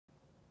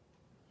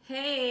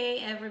Hey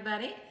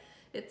everybody,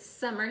 it's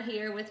Summer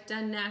here with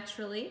Done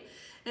Naturally,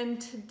 and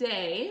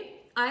today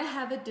I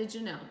have a Did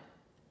You Know?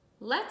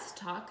 Let's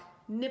talk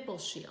nipple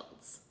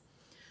shields.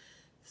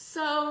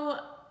 So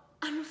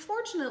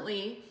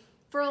unfortunately,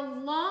 for a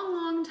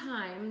long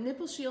time,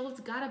 nipple shields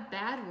got a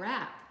bad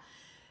rap.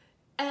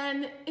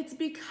 And it's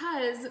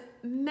because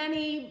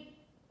many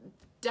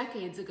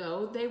decades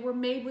ago, they were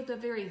made with a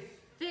very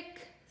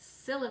thick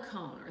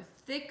silicone or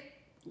thick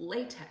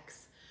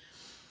latex.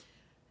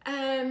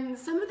 And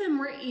some of them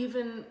were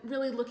even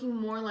really looking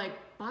more like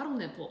bottle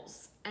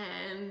nipples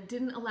and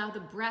didn't allow the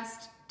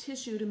breast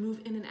tissue to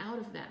move in and out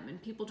of them. And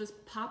people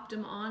just popped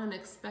them on and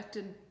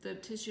expected the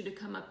tissue to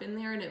come up in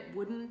there, and it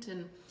wouldn't.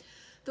 And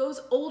those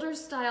older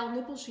style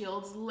nipple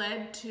shields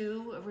led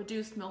to a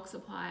reduced milk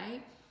supply,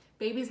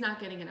 babies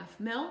not getting enough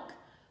milk,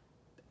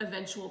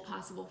 eventual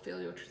possible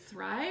failure to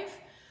thrive,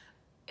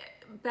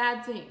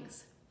 bad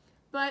things.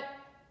 But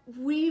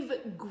we've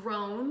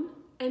grown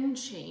and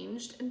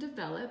changed and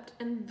developed,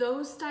 and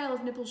those style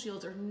of nipple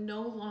shields are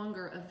no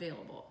longer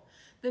available.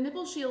 The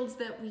nipple shields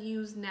that we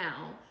use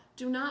now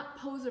do not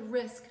pose a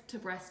risk to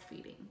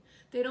breastfeeding.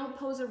 They don't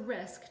pose a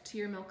risk to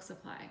your milk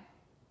supply.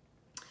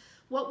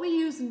 What we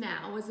use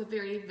now is a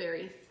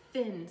very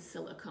thin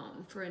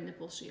silicone for a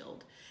nipple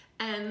shield,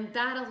 and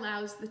that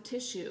allows the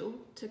tissue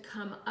to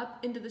come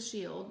up into the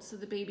shield so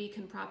the baby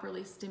can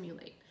properly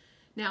stimulate.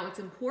 Now, it's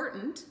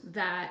important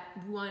that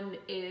one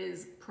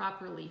is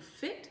properly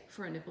fit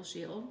for a nipple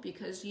shield,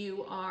 because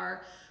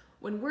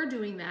when we're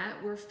doing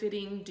that, we're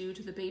fitting due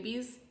to the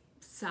baby's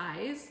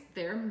size,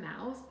 their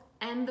mouth,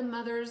 and the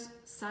mother's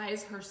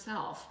size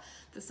herself,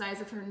 the size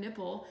of her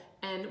nipple,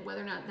 and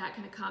whether or not that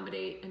can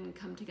accommodate and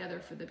come together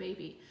for the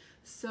baby.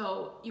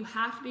 So you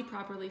have to be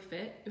properly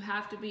fit. You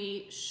have to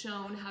be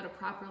shown how to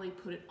properly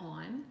put it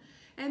on.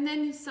 And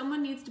then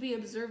someone needs to be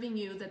observing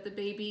you that the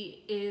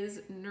baby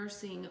is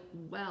nursing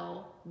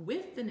well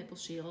with the nipple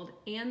shield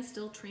and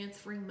still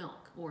transferring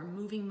milk or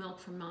moving milk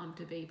from mom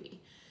to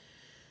baby.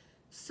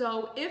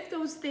 So if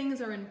those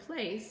things are in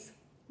place,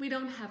 we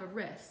don't have a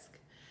risk.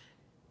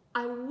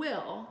 I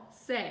will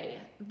say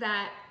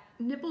that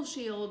nipple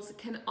shields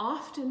can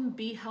often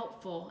be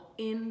helpful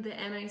in the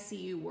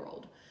NICU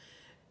world,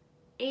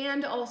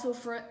 and also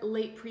for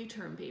late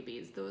preterm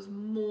babies, those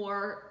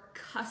more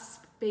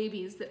cusp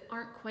babies that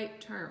aren't quite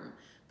term,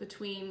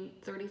 between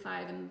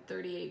 35 and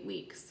 38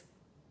 weeks.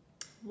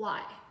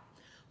 Why?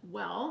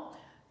 Well,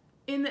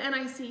 in the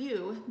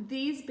NICU,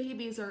 these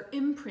babies are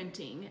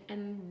imprinting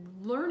and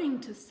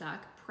learning to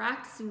suck,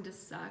 practicing to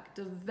suck,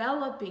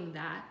 developing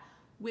that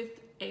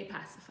with a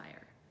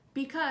pacifier,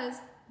 because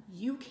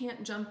you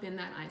can't jump in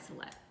that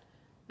isolette.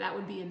 That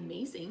would be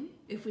amazing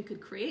if we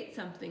could create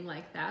something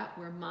like that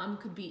where mom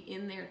could be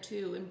in there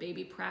too and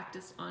baby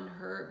practiced on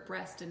her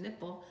breast and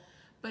nipple,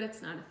 but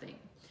it's not a thing.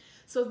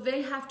 So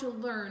they have to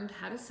learn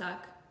how to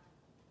suck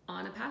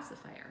on a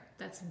pacifier.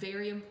 That's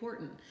very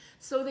important.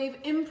 So they've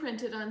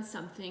imprinted on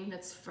something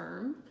that's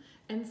firm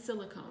and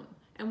silicone,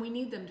 and we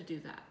need them to do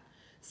that.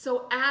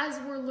 So as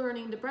we're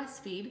learning to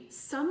breastfeed,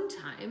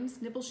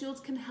 sometimes nipple shields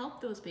can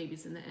help those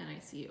babies in the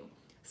NICU.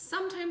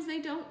 Sometimes they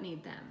don't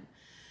need them.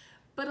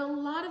 But a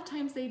lot of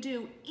times they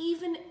do,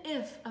 even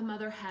if a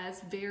mother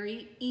has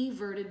very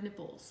everted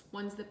nipples,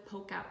 ones that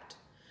poke out.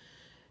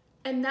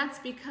 And that's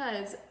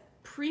because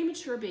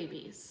premature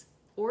babies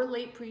or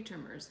late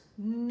pretermers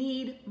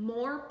need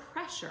more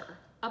pressure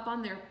up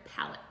on their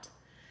palate.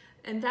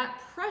 And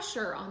that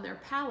pressure on their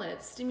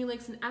palate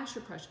stimulates an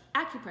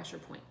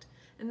acupressure point.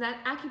 And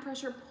that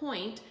acupressure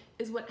point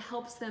is what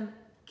helps them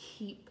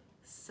keep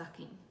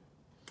sucking.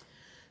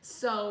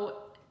 So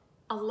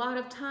a lot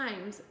of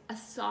times, a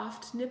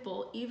soft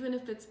nipple, even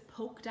if it's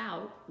poked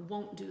out,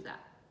 won't do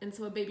that. And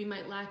so a baby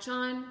might latch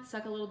on,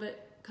 suck a little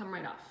bit, come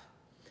right off.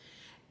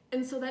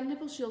 And so that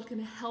nipple shield can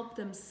help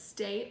them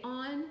stay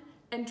on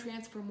and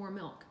transfer more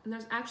milk. And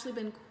there's actually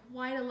been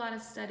quite a lot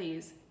of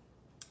studies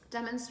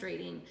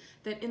demonstrating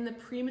that in the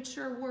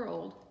premature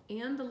world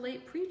and the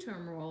late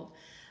preterm world,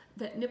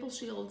 that nipple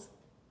shields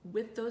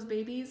with those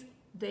babies,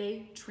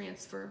 they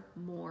transfer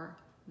more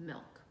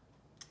milk.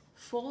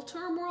 Full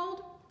term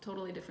world,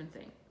 totally different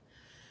thing.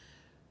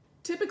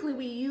 Typically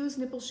we use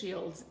nipple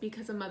shields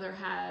because a mother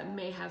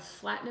may have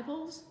flat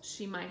nipples,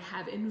 she might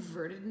have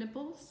inverted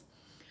nipples,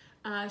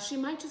 she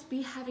might just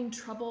be having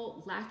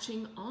trouble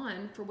latching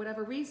on for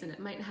whatever reason. It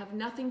might have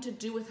nothing to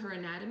do with her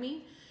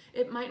anatomy.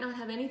 It might not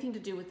have anything to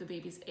do with the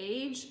baby's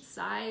age,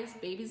 size,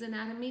 baby's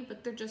anatomy,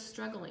 but they're just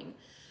struggling.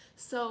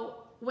 So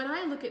when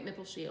I look at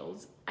nipple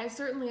shields, I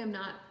certainly am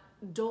not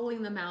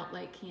doling them out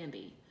like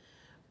candy,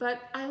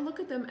 but I look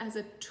at them as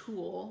a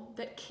tool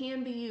that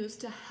can be used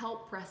to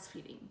help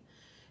breastfeeding,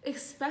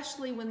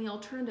 especially when the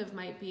alternative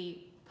might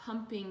be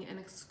pumping and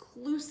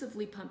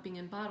exclusively pumping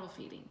and bottle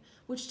feeding,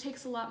 which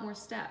takes a lot more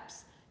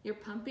steps. You're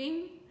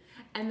pumping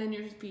and then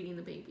you're feeding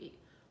the baby.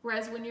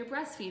 Whereas when you're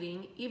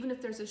breastfeeding, even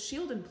if there's a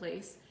shield in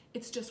place,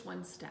 it's just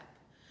one step.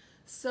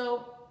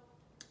 So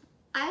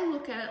I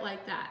look at it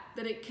like that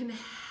it can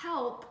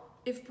help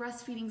if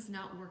breastfeeding's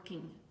not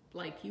working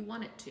like you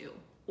want it to,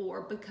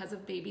 or because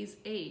of baby's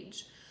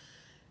age.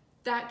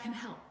 that can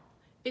help.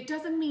 It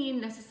doesn't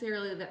mean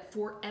necessarily that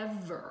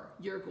forever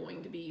you're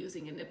going to be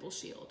using a nipple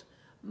shield.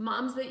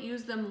 Moms that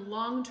use them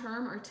long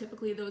term are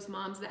typically those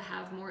moms that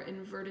have more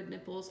inverted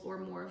nipples or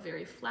more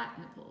very flat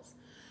nipples.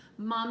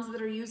 Moms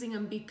that are using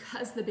them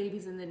because the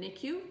baby's in the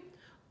NICU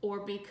or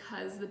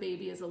because the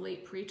baby is a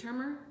late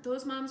pretermer,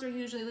 those moms are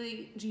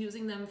usually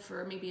using them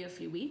for maybe a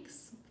few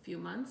weeks, a few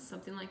months,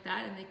 something like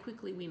that, and they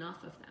quickly wean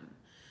off of them.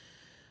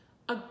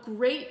 A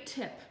great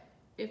tip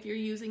if you're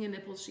using a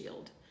nipple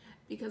shield,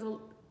 because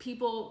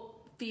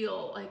people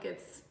feel like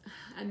it's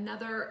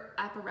another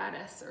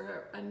apparatus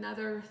or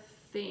another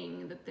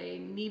thing that they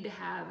need to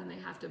have and they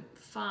have to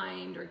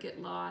find or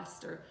get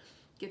lost or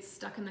get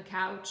stuck in the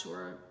couch,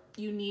 or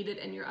you need it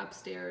and you're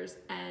upstairs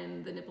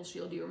and the nipple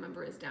shield you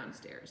remember is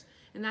downstairs.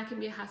 And that can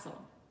be a hassle.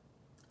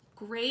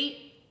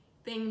 Great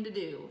thing to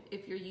do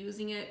if you're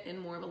using it in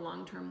more of a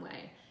long-term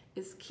way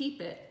is keep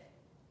it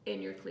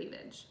in your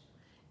cleavage,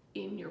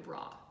 in your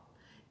bra.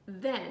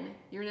 Then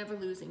you're never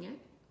losing it.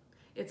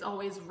 It's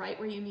always right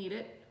where you need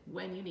it,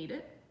 when you need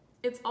it.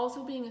 It's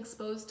also being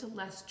exposed to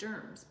less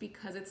germs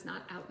because it's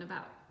not out and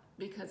about,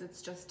 because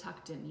it's just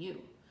tucked in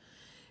you.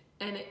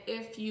 And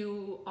if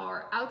you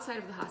are outside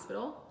of the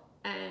hospital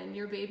and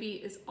your baby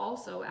is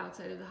also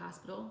outside of the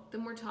hospital,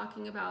 then we're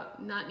talking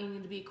about not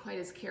needing to be quite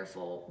as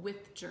careful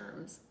with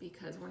germs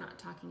because we're not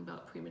talking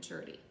about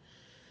prematurity.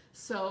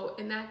 So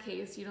in that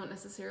case, you don't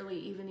necessarily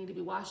even need to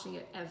be washing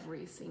it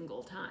every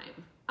single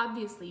time.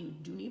 Obviously, you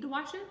do need to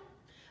wash it,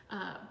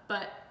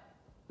 but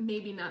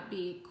maybe not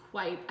be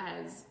quite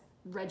as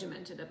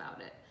regimented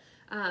about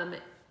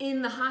it.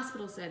 In the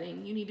hospital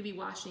setting, you need to be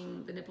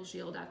washing the nipple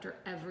shield after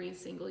every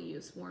single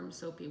use, warm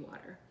soapy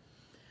water.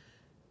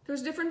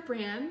 There's different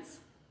brands.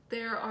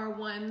 There are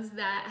ones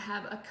that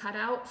have a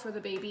cutout for the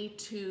baby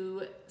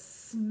to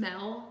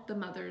smell the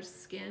mother's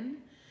skin.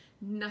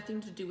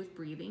 Nothing to do with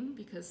breathing,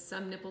 because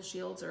some nipple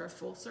shields are a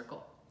full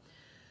circle.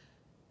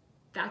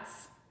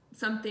 That's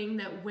something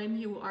that when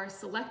you are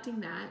selecting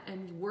that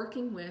and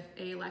working with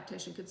a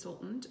lactation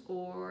consultant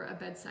or a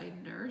bedside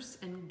nurse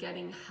and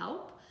getting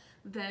help,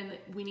 then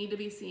we need to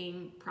be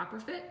seeing proper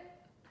fit,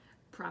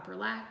 proper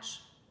latch,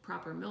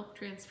 proper milk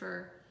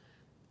transfer,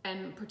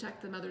 and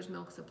protect the mother's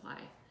milk supply.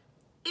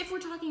 If we're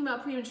talking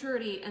about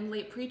prematurity and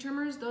late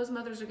pretermers, those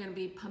mothers are going to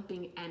be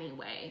pumping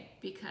anyway,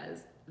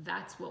 because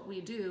that's what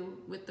we do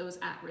with those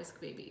at-risk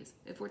babies.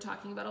 If we're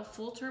talking about a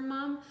full-term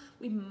mom,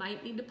 we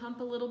might need to pump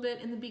a little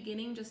bit in the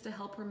beginning just to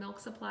help her milk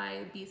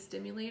supply be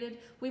stimulated.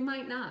 We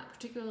might not,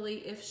 particularly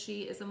if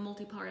she is a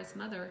multiparous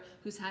mother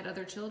who's had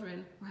other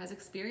children or has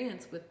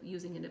experience with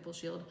using a nipple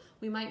shield.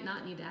 We might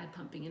not need to add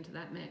pumping into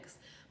that mix.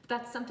 But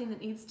that's something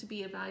that needs to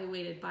be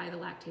evaluated by the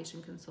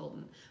lactation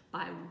consultant,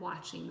 by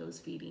watching those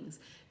feedings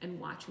and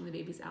watching the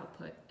baby's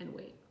output and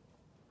weight.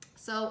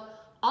 So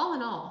all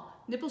in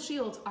all, nipple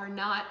shields are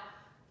not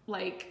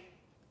like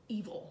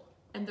evil,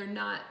 and they're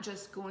not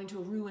just going to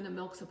ruin a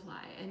milk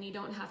supply, and you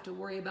don't have to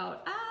worry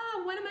about,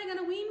 when am I going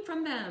to wean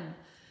from them?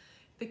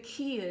 The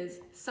key is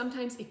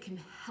sometimes it can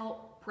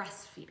help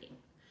breastfeeding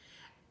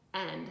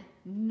and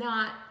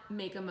not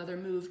make a mother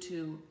move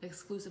to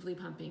exclusively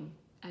pumping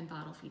and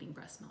bottle feeding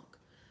breast milk.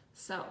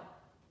 So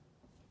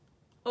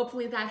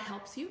hopefully that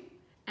helps you.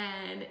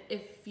 And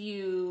if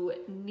you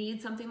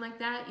need something like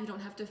that, you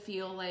don't have to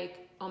feel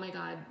like, oh my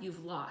God,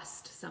 you've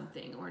lost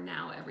something or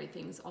now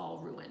everything's all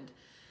ruined.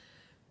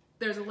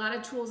 There's a lot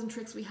of tools and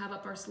tricks we have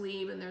up our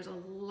sleeve, and there's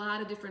a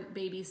lot of different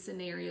baby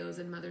scenarios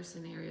and mother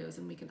scenarios,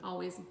 and we can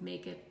always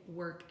make it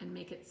work and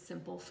make it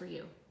simple for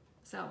you.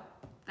 So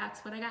that's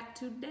what I got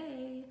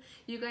today.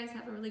 You guys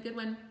have a really good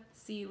one.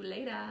 See you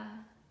later.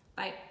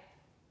 Bye.